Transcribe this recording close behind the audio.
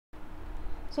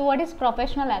So what is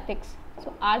professional ethics?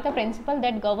 So are the principles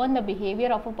that govern the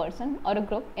behavior of a person or a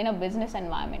group in a business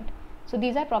environment. So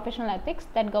these are professional ethics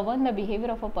that govern the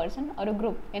behavior of a person or a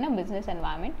group in a business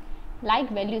environment. Like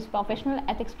values, professional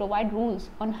ethics provide rules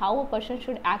on how a person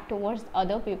should act towards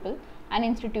other people and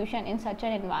institution in such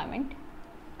an environment.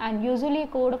 And usually a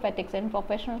code of ethics and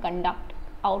professional conduct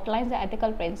outlines the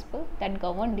ethical principle that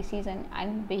govern decision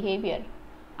and behavior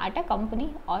at a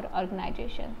company or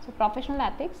organization. So professional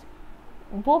ethics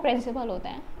वो principal होते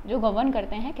हैं जो govern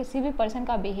करते हैं किसी भी person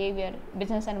का behaviour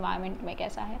business environment में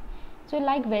कैसा है. So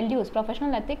like values,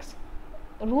 professional ethics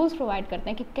rules provide करते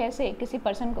हैं कि कैसे किसी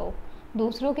पर्सन को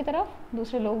दूसरों की तरफ,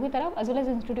 दूसरे लोगों की तरफ एज वेल एज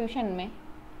इंस्टीट्यूशन में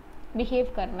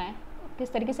बिहेव करना है,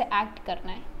 किस तरीके से एक्ट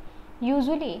करना है.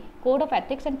 Usually code of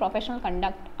ethics and professional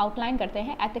conduct outline करते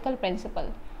हैं एथिकल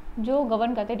प्रिंसिपल जो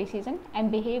गवर्न करते हैं decision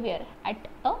and behaviour at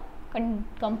a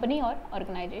company और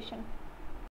ऑर्गेनाइजेशन.